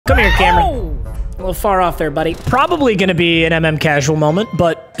Come here, Cameron. A little far off there, buddy. Probably gonna be an MM casual moment,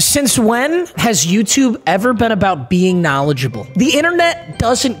 but since when has YouTube ever been about being knowledgeable? The internet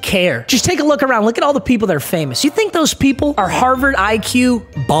doesn't care. Just take a look around. Look at all the people that are famous. You think those people are Harvard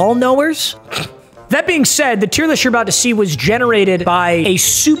IQ ball knowers? That being said, the tier list you're about to see was generated by a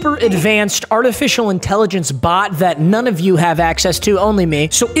super advanced artificial intelligence bot that none of you have access to, only me.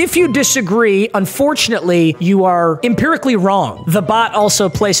 So if you disagree, unfortunately, you are empirically wrong. The bot also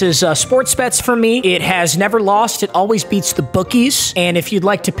places sports bets for me. It has never lost. It always beats the bookies. And if you'd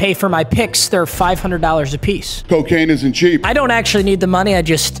like to pay for my picks, they're $500 a piece. Cocaine isn't cheap. I don't actually need the money. I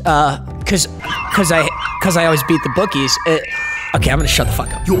just, cause I always beat the bookies. Okay, I'm gonna shut the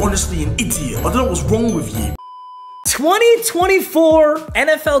fuck up. You're honestly an idiot. I don't know what's wrong with you. 2024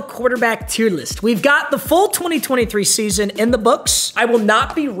 NFL quarterback tier list. We've got the full 2023 season in the books. I will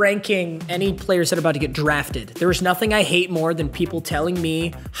not be ranking any players that are about to get drafted. There is nothing I hate more than people telling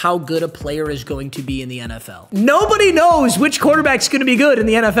me how good a player is going to be in the NFL. Nobody knows which quarterback's going to be good in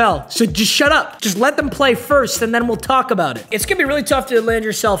the NFL. So just shut up. Just let them play first and then we'll talk about it. It's going to be really tough to land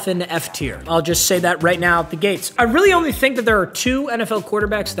yourself in F tier. I'll just say that right now at the gates. I really only think that there are two NFL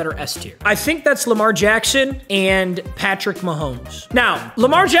quarterbacks that are S tier. I think that's Lamar Jackson and Patrick Mahomes. Now,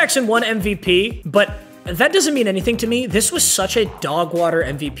 Lamar Jackson won MVP, but that doesn't mean anything to me. This was such a dog water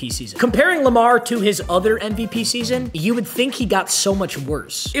MVP season. Comparing Lamar to his other MVP season, you would think he got so much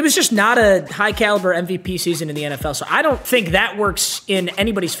worse. It was just not a high caliber MVP season in the NFL, so I don't think that works in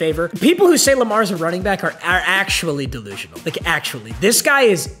anybody's favor. People who say Lamar's a running back are actually delusional. Like, actually. This guy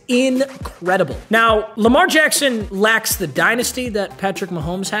is incredible. Now, Lamar Jackson lacks the dynasty that Patrick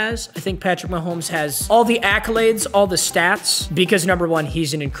Mahomes has. I think Patrick Mahomes has all the accolades, all the stats, because number one,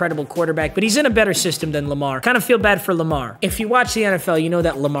 he's an incredible quarterback, but he's in a better system than Lamar. Kind of feel bad for Lamar. If you watch the NFL, you know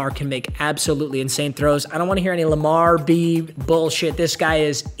that Lamar can make absolutely insane throws. I don't want to hear any Lamar B bullshit. This guy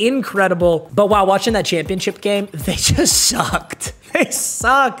is incredible. But while watching that championship game, they just sucked. They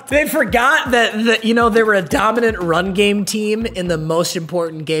sucked. They forgot that you know, they were a dominant run game team in the most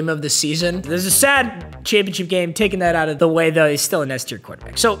important game of the season. There's a sad championship game. Taking that out of the way, though, he's still an S tier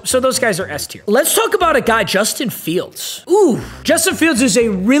quarterback. So those guys are S tier. Let's talk about a guy, Justin Fields. Ooh, Justin Fields is a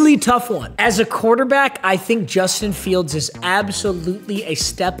really tough one. As a quarterback, I think Justin Fields is absolutely a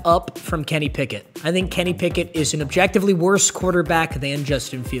step up from Kenny Pickett. I think Kenny Pickett is an objectively worse quarterback than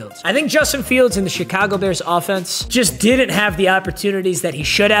Justin Fields. I think Justin Fields in the Chicago Bears offense just didn't have the opportunities that he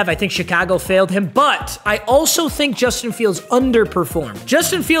should have. I think Chicago failed him, but I also think Justin Fields underperformed.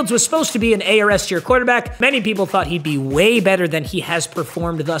 Justin Fields was supposed to be an A or S tier quarterback. Many people thought he'd be way better than he has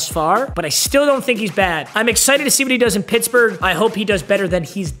performed thus far, but I still don't think he's bad. I'm excited to see what he does in Pittsburgh. I hope he does better than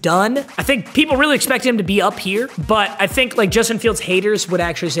he's done. I think people really expect him to be up here, but I think like Justin Fields haters would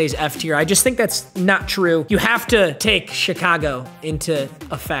actually say he's F tier. I just think that's not true. You have to take Chicago into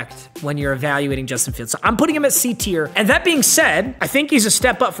effect when you're evaluating Justin Fields. So I'm putting him at C tier. And that being said, I think he's a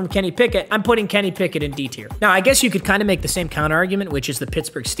step up from Kenny Pickett. I'm putting Kenny Pickett in D tier. Now, I guess you could kind of make the same counter argument, which is the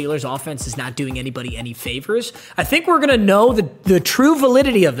Pittsburgh Steelers offense is not doing anybody any favors. I think we're going to know the true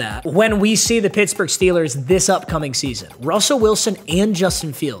validity of that when we see the Pittsburgh Steelers this upcoming season. Russell Wilson and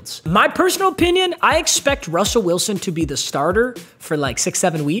Justin Fields. My personal opinion, I expect Russell Wilson to be the starter for like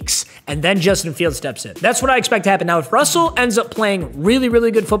 6-7 weeks, and then Justin Fields steps in. That's what I expect to happen. Now, if Russell ends up playing really,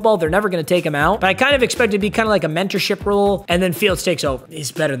 really good football, they're never going to take him out, but I kind of expect it to be kind of like a mentorship role, and then Fields takes over.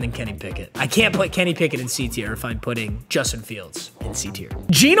 He's better than Kenny Pickett. I can't put Kenny Pickett in C tier if I'm putting Justin Fields in C tier.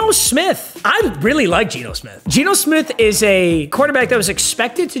 Geno Smith. I really like Geno Smith. Geno Smith is a quarterback that was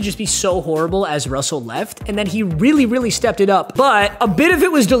expected to just be so horrible as Russell left, and then he really, really stepped it up, but a bit of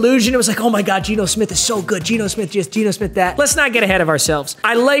it was delusion. It was like, oh my God, Geno Smith is so good. Geno Smith just, Geno Smith that. Let's not get ahead of ourselves.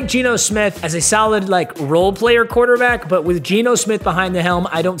 I like Geno Smith as a solid like role player quarterback, but with Geno Smith behind the helm,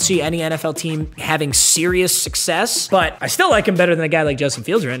 I don't see any NFL team having serious success, but I still like him better than a guy like Justin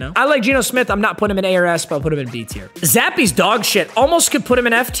Fields right now. I like Geno Smith. I'm not putting him in A or S, but I'll put him in B tier. Zappy's dog shit. Almost could put him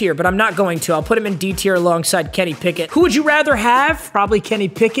in F tier, but I'm not going to. I'll put him in D tier alongside Kenny Pickett. Who would you rather have? Probably Kenny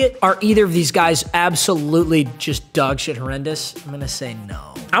Pickett. Are either of these guys absolutely just dog shit horrendous? I'm gonna say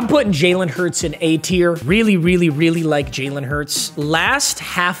no. I'm putting Jalen Hurts in A tier. Really, really, really like Jalen Hurts. Last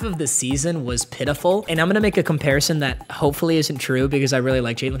half of the season was pitiful, and I'm gonna make a comparison that hopefully isn't true because I really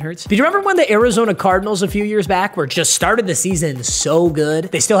like Jalen Hurts. Do you remember when the Arizona Cardinals a few years back were just started the season season so good.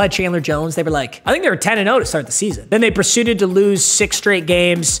 They still had Chandler Jones. They were like, I think they were 10-0 to start the season. Then they proceeded to lose 6 straight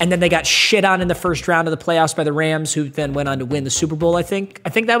games, and then they got shit on in the first round of the playoffs by the Rams, who then went on to win the Super Bowl, I think. I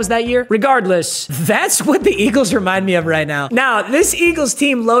think that was that year. Regardless, that's what the Eagles remind me of right now. Now, this Eagles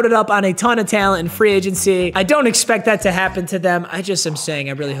team loaded up on a ton of talent in free agency. I don't expect that to happen to them. I just am saying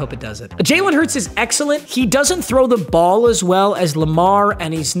I really hope it doesn't. Jalen Hurts is excellent. He doesn't throw the ball as well as Lamar,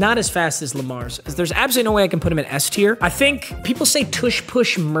 and he's not as fast as Lamar's. There's absolutely no way I can put him in S tier. I think people say tush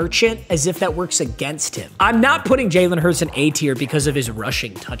push merchant as if that works against him. I'm not putting Jalen Hurts in A tier because of his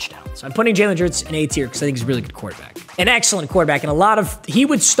rushing touchdowns. I'm putting Jalen Hurts in A tier because I think he's a really good quarterback. An excellent quarterback, and he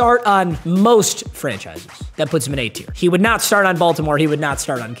would start on most franchises. That puts him in A tier. He would not start on Baltimore. He would not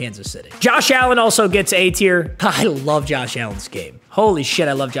start on Kansas City. Josh Allen also gets A tier. I love Josh Allen's game. Holy shit,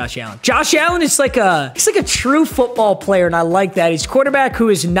 I love Josh Allen. Josh Allen is like a true football player, and I like that. He's a quarterback who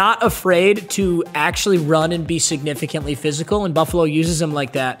is not afraid to actually run and be significantly physical, and Buffalo uses him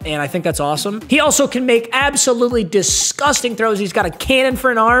like that, and I think that's awesome. He also can make absolutely disgusting throws. He's got a cannon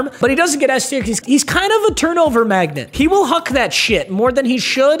for an arm, but he doesn't get S tier because he's kind of a turnover magnet. He will huck that shit more than he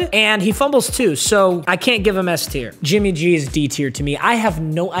should, and he fumbles too, so I can't give him S tier. Jimmy G is D tier to me. I have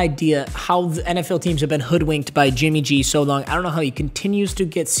no idea how the NFL teams have been hoodwinked by Jimmy G so long. I don't know how he continues to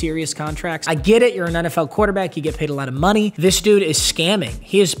get serious contracts. I get it, you're an NFL quarterback, you get paid a lot of money. This dude is scamming.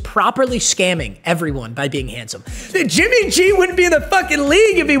 He is properly scamming everyone by being handsome. Jimmy G wouldn't be in the fucking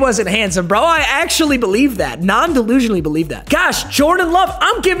league if he wasn't handsome, bro. I actually believe that. Non-delusionally believe that. Gosh, Jordan Love,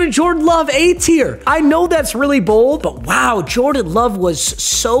 I'm giving Jordan Love A tier. I know that's really bold, but wow, Jordan Love was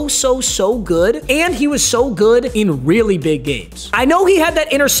so good, and he was so good in really big games. I know he had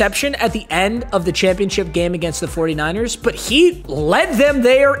that interception at the end of the championship game against the 49ers, but he led them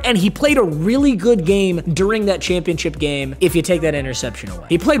there, and he played a really good game during that championship game if you take that interception away.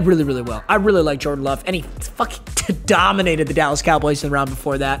 He played really well. I really like Jordan Love, and he fucking dominated the Dallas Cowboys in the round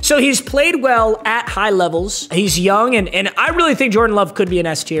before that. So he's played well at high levels. He's young, and I really think Jordan Love could be an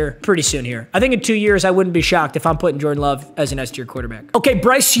S tier pretty soon here. I think in 2 years, I wouldn't be shocked if I'm putting Jordan Love as an S tier quarterback. Okay,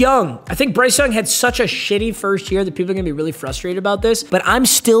 Bryce Young. I think Bryce Young had such a shitty first year that people are gonna be really frustrated about this, but I'm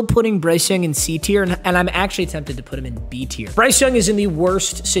still putting Bryce Young in C tier, and I'm actually tempted to put him in B tier. Bryce Young is in the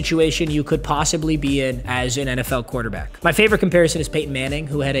worst situation you could possibly be in as an NFL quarterback. My favorite comparison is Peyton Manning,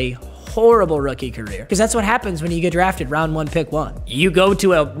 who had a horrible rookie career, because that's what happens when you get drafted round 1, pick 1. You go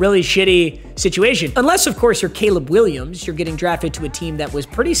to a really shitty situation, unless of course you're Caleb Williams. You're getting drafted to a team that was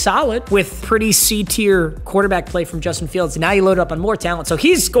pretty solid with pretty C tier quarterback play from Justin Fields. Now you load up on more talent, so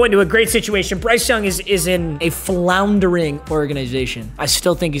he's going to a great situation. Bryce Young is in a floundering organization. I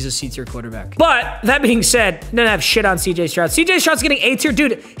still think he's a C tier quarterback. But that being said, I don't have shit on CJ Stroud. CJ Stroud's getting A tier,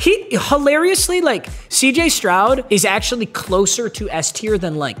 dude. He hilariously, like, CJ Stroud is actually closer to S tier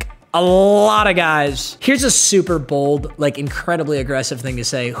than like a lot of guys. Here's a super bold, like incredibly aggressive thing to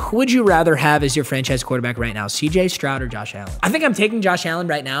say. Who would you rather have as your franchise quarterback right now, CJ Stroud or Josh Allen? I think I'm taking Josh Allen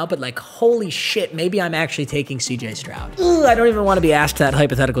right now, but like, holy shit, maybe I'm actually taking CJ Stroud. Ugh, I don't even want to be asked that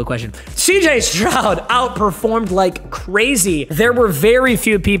hypothetical question. CJ Stroud outperformed like crazy. There were very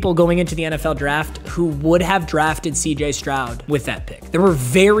few people going into the NFL draft who would have drafted CJ Stroud with that pick. There were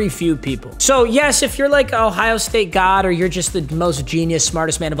very few people. So yes, if you're like Ohio State god, or you're just the most genius,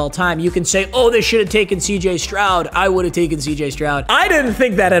 smartest man of all time, you can say, oh, they should have taken CJ Stroud. I would have taken CJ Stroud. I didn't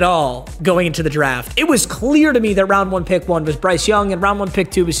think that at all going into the draft. It was clear to me that round 1, pick 1 was Bryce Young, and round 1,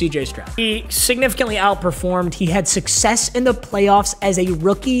 pick 2 was CJ Stroud. He significantly outperformed. He had success in the playoffs as a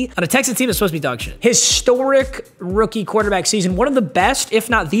rookie on a Texans team that's supposed to be dog shit. Historic rookie quarterback season. One of the best,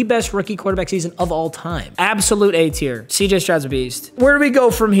 if not the best rookie quarterback season of all time. Absolute A tier. CJ Stroud's a beast. Where do we go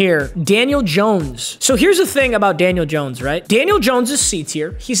from here? Daniel Jones. So here's the thing about Daniel Jones, right? Daniel Jones is C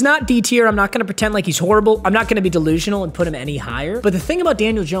tier. He's not D tier. I'm not going to pretend like he's horrible. I'm not going to be delusional and put him any higher. But the thing about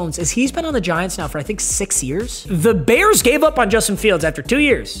Daniel Jones is he's been on the Giants now for, I think, 6 years. The Bears gave up on Justin Fields after 2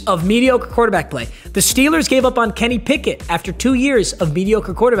 years of mediocre quarterback play. The Steelers gave up on Kenny Pickett after 2 years of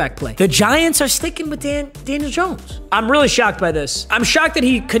mediocre quarterback play. The Giants are sticking with Daniel Jones. I'm really shocked by this. I'm shocked that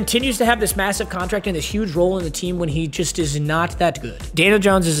he continues to have this massive contract and this huge role in the team when he just is not that good. Daniel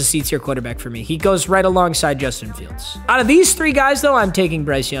Jones is a C tier quarterback for me. He goes right alongside Justin Fields. Out of these 3 guys, though, I'm taking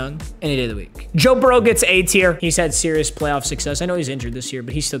Bryce Young any day of the week. Joe Burrow gets A tier. He's had serious playoff success. I know he's injured this year,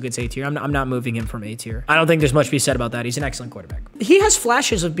 but he still gets A tier. I'm not moving him from A tier. I don't think there's much to be said about that. He's an excellent quarterback. He has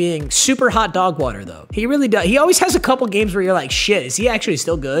flashes of being super hot dog water, though. He really does. He always has a couple games where you're like, shit, is he actually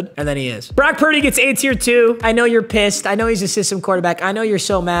still good? And then he is. Brock Purdy gets A tier too. I know you're pissed. I know he's a system quarterback. I know you're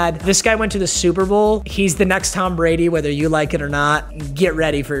so mad. This guy went to the Super Bowl. He's the next Tom Brady, whether you like it or not. Get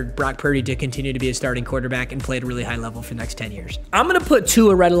ready for Brock Purdy to continue to be a starting quarterback and play at a really high level for the next 10 years. I'm going to put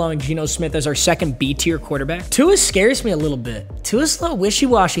Tua right right along Geno Smith as our second B tier quarterback. Tua scares me a little bit. Tua's a little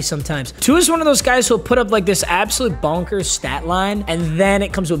wishy-washy sometimes. Tua's one of those guys who'll put up like this absolute bonkers stat line, and then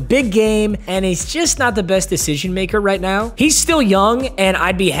it comes to a big game, and he's just not the best decision maker right now. He's still young, and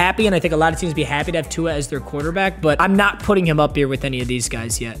I'd be happy, and I think a lot of teams would be happy to have Tua as their quarterback, but I'm not putting him up here with any of these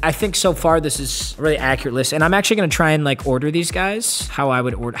guys yet. I think so far this is a really accurate list, and I'm actually gonna try and like order these guys. How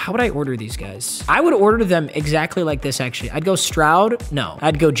would I order these guys? I would order them exactly like this, actually. I'd go Stroud, no.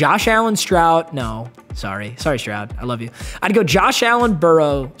 I'd go Josh Allen, Stroud, no. Sorry, Stroud, I love you. I'd go Josh Allen,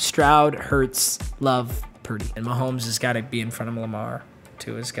 Burrow, Stroud, Hurts, Love, Purdy. And Mahomes has gotta be in front of Lamar.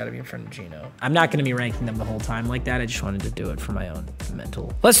 Tua's got to be in front of Geno. I'm not going to be ranking them the whole time like that. I just wanted to do it for my own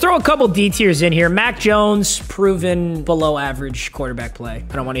mental. Let's throw a couple D tiers in here. Mac Jones, proven below average quarterback play.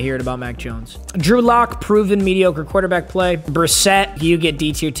 I don't want to hear it about Mac Jones. Drew Lock, proven mediocre quarterback play. Brissett, you get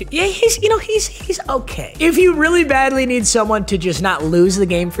D tier too. Yeah, he's okay. If you really badly need someone to just not lose the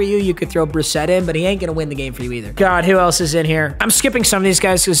game for you, you could throw Brissett in, but he ain't going to win the game for you either. God, who else is in here? I'm skipping some of these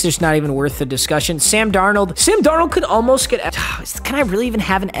guys because it's just not even worth the discussion. Sam Darnold. Sam Darnold could almost get... Can I really even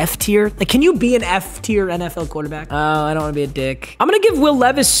have an F tier? Like, can you be an F tier NFL quarterback? Oh, I don't want to be a dick. I'm gonna give Will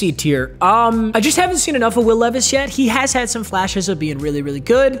Levis C tier. I just haven't seen enough of Will Levis yet. He has had some flashes of being really, really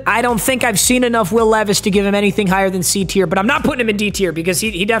good. I don't think I've seen enough Will Levis to give him anything higher than C tier, but I'm not putting him in D tier because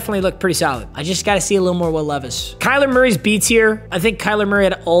he definitely looked pretty solid. I just gotta see a little more Will Levis. Kyler Murray's B tier. I think Kyler Murray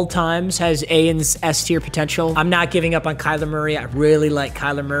at all times has A and S tier potential. I'm not giving up on Kyler Murray. I really like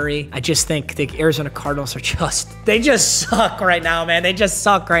Kyler Murray. I just think the Arizona Cardinals are they just suck right now, man. They just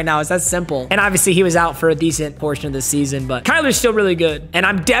suck right now. It's that simple. And obviously he was out for a decent portion of the season, but Kyler's still really good. And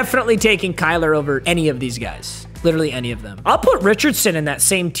I'm definitely taking Kyler over any of these guys. Literally any of them. I'll put Richardson in that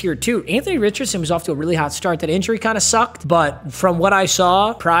same tier too. Anthony Richardson was off to a really hot start. That injury kind of sucked, but from what I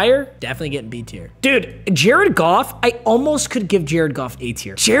saw prior, definitely getting B tier. Dude, Jared Goff, I almost could give Jared Goff A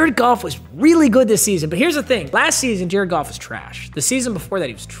tier. Jared Goff was really good this season, but here's the thing. Last season, Jared Goff was trash. The season before that,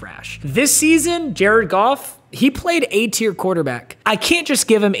 he was trash. This season, Jared Goff, he played A tier quarterback. I can't just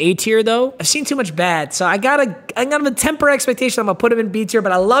give him A tier though. I've seen too much bad, so I gotta temper expectation. I'm gonna put him in B tier,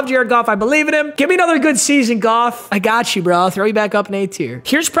 but I love Jared Goff. I believe in him. Give me another good season, Goff. I got you, bro. I'll throw you back up in A tier.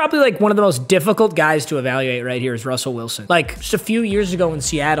 Here's probably like one of the most difficult guys to evaluate right here is Russell Wilson. Like just a few years ago in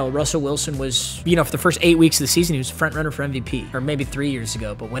Seattle, Russell Wilson was, you know, for the first 8 weeks of the season, he was front runner for MVP, or maybe 3 years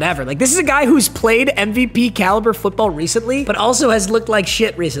ago, but whatever. Like this is a guy who's played MVP caliber football recently, but also has looked like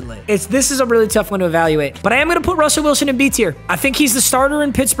shit recently. This is a really tough one to evaluate, but I am gonna put Russell Wilson in B tier. I think he's the starter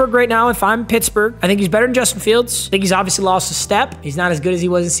in Pittsburgh right now. If I'm Pittsburgh, I think he's better than Justin Fields. I think he's obviously lost a step. He's not as good as he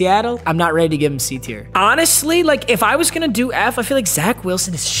was in Seattle. I'm not ready to give him C tier. Honestly, like if I was gonna do F, I feel like Zach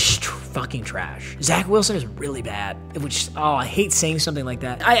Wilson is fucking trash. Zach Wilson is really bad, which, oh, I hate saying something like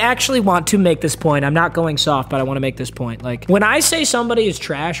that. I actually want to make this point. I'm not going soft, but I want to make this point. Like when I say somebody is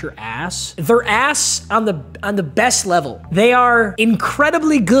trash or ass, they're ass on the best level. They are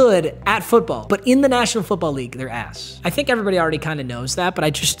incredibly good at football, but in the National Football League, they're ass. I think everybody already kind of knows that, but I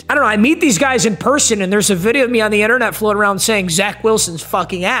don't know. I meet these guys in person and there's a video of me on the internet floating around saying Zach Wilson's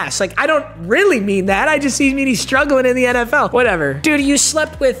fucking ass. Like I don't really mean that. I just mean he's struggling in the NFL. Whatever. Dude, you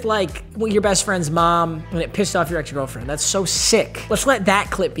slept with like your best friend's mom and it pissed off your ex-girlfriend. That's so sick. Let's let that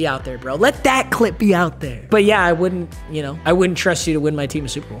clip be out there, bro. Let that clip be out there. But yeah, I wouldn't trust you to win my team a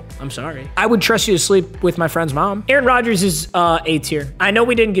Super Bowl. I'm sorry. I would trust you to sleep with my friend's mom. Aaron Rodgers is A tier. I know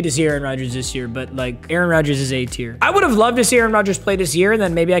we didn't get to see Aaron Rodgers this year, but like Aaron Rodgers is A tier. I would have loved to see Aaron Rodgers play this year and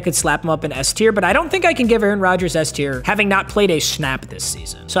then maybe I could slap him up in S tier, but I don't think I can give Aaron Rodgers S tier having not played a snap this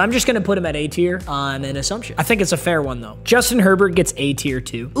season. So I'm just gonna put him at A tier on an assumption. I think it's a fair one though. Justin Herbert gets A tier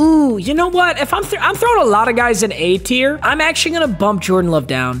too. Ooh, you know what? If I'm throwing a lot of guys in A tier, I'm actually gonna bump Jordan Love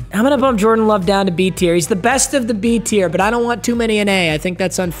down. I'm gonna bump Jordan Love down to B tier. He's the best of the B tier, but I don't want too many in A. I think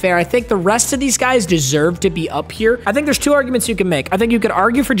that's unfair. I think the rest of these guys deserve to be up here. I think there's two arguments you can make. I think you could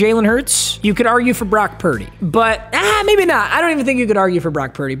argue for Jalen Hurts. You could argue for Brock Purdy, but maybe not. I don't even think you could argue for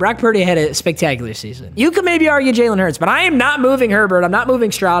Brock Purdy. Brock Purdy had a spectacular season. You could maybe argue Jalen Hurts, but I am not moving Herbert. I'm not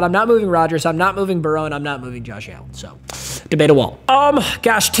moving Stroud. I'm not moving Rodgers. I'm not moving Burrow, and I'm not moving Josh Allen. So, debatable.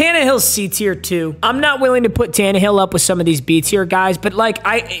 Gosh, Tannehill's C tier too. I'm not willing to put Tannehill up with some of these B tier guys, but like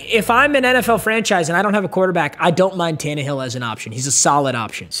if I'm an NFL franchise and I don't have a quarterback, I don't mind Tannehill as an option. He's a solid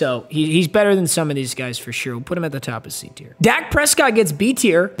option. So he's better than some of these guys for sure. We'll put him at the top of C tier. Dak Prescott gets B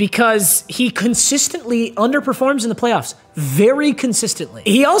tier because he consistently underperforms in the playoffs. Very consistently.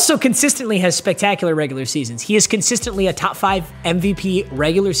 He also consistently has spectacular regular seasons. He is consistently a top 5 MVP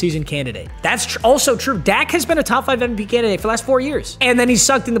regular season candidate. That's also true. Dak has been a top 5 MVP candidate for the last 4 years. And then he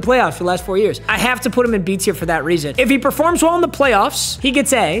sucked in the playoffs for the last 4 years. I have to put him in B tier for that reason. If he performs well in the playoffs, he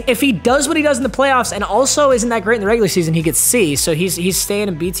gets A. If he does what he does in the playoffs and also isn't that great in the regular season, he gets C. So he's staying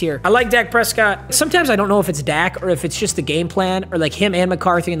in B tier. I like Dak Prescott. Sometimes I don't know if it's Dak or if it's just the game plan or like him and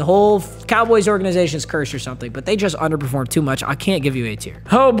McCarthy and the whole Cowboys organization's cursed or something, but they just underperformed too much. I can't give you A tier.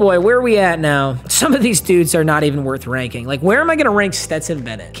 Oh boy, where are we at now? Some of these dudes are not even worth ranking. Like, where am I gonna rank Stetson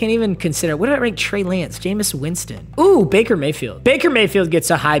Bennett? Can't even consider. What did I rank Trey Lance, Jameis Winston? Ooh, Baker Mayfield. Baker Mayfield gets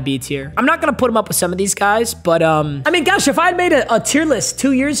a high B tier. I'm not gonna put him up with some of these guys, but I mean, gosh, if I had made a tier list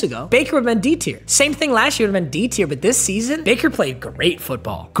 2 years ago, Baker would have been D tier. Same thing last year would have been D tier, but this season, Baker played great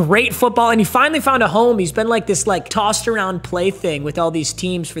football. Great football, and he finally found a home. He's been like this like tossed around play thing with all these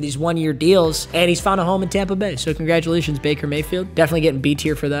teams for these 1-year deals, and he's found a home in Tampa Bay. So congratulations, Baker Mayfield. Definitely getting B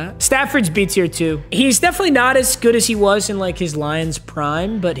tier for that. Stafford's B tier too. He's definitely not as good as he was in like his Lions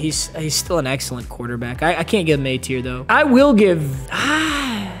prime, but he's still an excellent quarterback. I can't give him A tier though. I will give,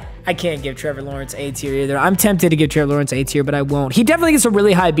 I can't give Trevor Lawrence A tier either. I'm tempted to give Trevor Lawrence A tier, but I won't. He definitely gets a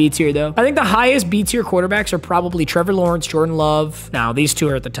really high B tier though. I think the highest B tier quarterbacks are probably Trevor Lawrence, Jordan Love. Now, these two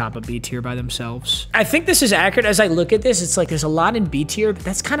are at the top of B tier by themselves. I think this is accurate as I look at this. It's like there's a lot in B tier, but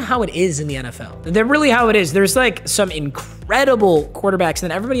that's kind of how it is in the NFL. They're really how it is. There's like some incredible quarterbacks, and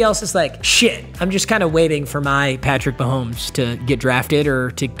then everybody else is like, shit, I'm just kind of waiting for my Patrick Mahomes to get drafted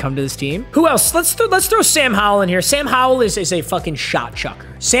or to come to this team. Who else? Let's throw Sam Howell in here. Sam Howell is a fucking shot chucker.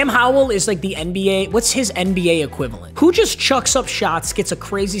 Sam Howell is like the NBA, what's his NBA equivalent? Who just chucks up shots, gets a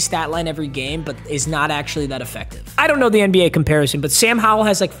crazy stat line every game, but is not actually that effective? I don't know the NBA comparison, but Sam Howell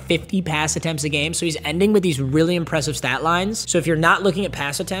has like 50 pass attempts a game, so he's ending with these really impressive stat lines. So if you're not looking at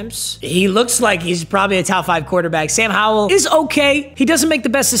pass attempts, he looks like he's probably a top 5 quarterback. Sam Howell is okay. He doesn't make the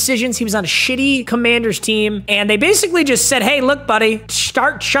best decisions. He was on a shitty Commanders team, and they basically just said, hey, look, buddy,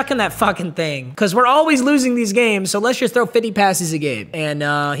 start chucking that fucking thing, because we're always losing these games, so let's just throw 50 passes a game. And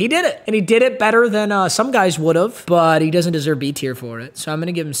he did it. And he did it better than some guys would have, but he doesn't deserve B tier for it. So I'm going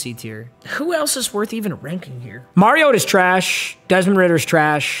to give him C tier. Who else is worth even ranking here? Mariota's trash. Desmond Ritter's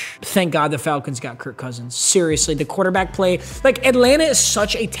trash. Thank God the Falcons got Kirk Cousins. Seriously, the quarterback play. Like, Atlanta is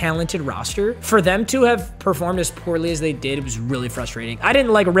such a talented roster. For them to have performed as poorly as they did, it was really frustrating. I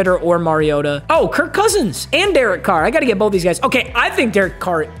didn't like Ritter or Mariota. Oh, Kirk Cousins and Derek Carr. I got to get both these guys. Okay, I think Derek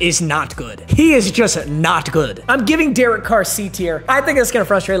Carr is not good. He is just not good. I'm giving Derek Carr C tier. I think that's going to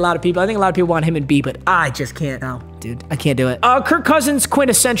frustrate a lot of people. I think a lot of people want him in B, but I just can't. No, dude, I can't do it. Kirk Cousins,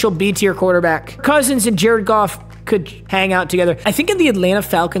 quintessential B tier quarterback. Cousins and Jared Goff could hang out together. I think in the Atlanta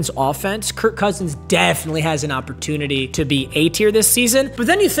Falcons offense, Kirk Cousins definitely has an opportunity to be A tier this season. But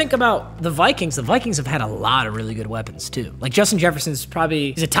then you think about the Vikings. The Vikings have had a lot of really good weapons too. Like Justin Jefferson's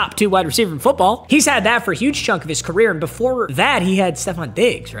he's a top 2 wide receiver in football. He's had that for a huge chunk of his career. And before that, he had Stephon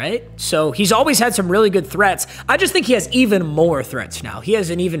Diggs, right? So he's always had some really good threats. I just think he has even more threats now. He has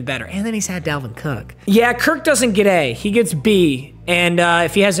an even better. And then he's had Dalvin Cook. Yeah, Kirk doesn't get A. He gets B. And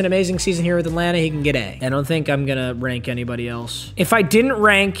if he has an amazing season here with Atlanta, he can get A. I don't think I'm gonna rank anybody else. If I didn't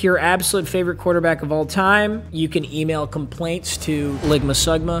rank your absolute favorite quarterback of all time, you can email complaints to Ligma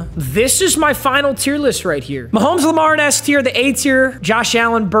Sugma. This is my final tier list right here. Mahomes, Lamar, and S tier, the A tier, Josh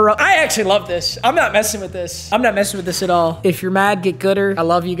Allen, Burrow. I actually love this. I'm not messing with this. I'm not messing with this at all. If you're mad, get gooder. I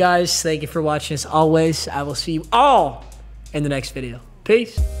love you guys. Thank you for watching as always. I will see you all in the next video.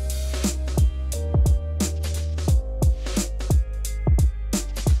 Peace.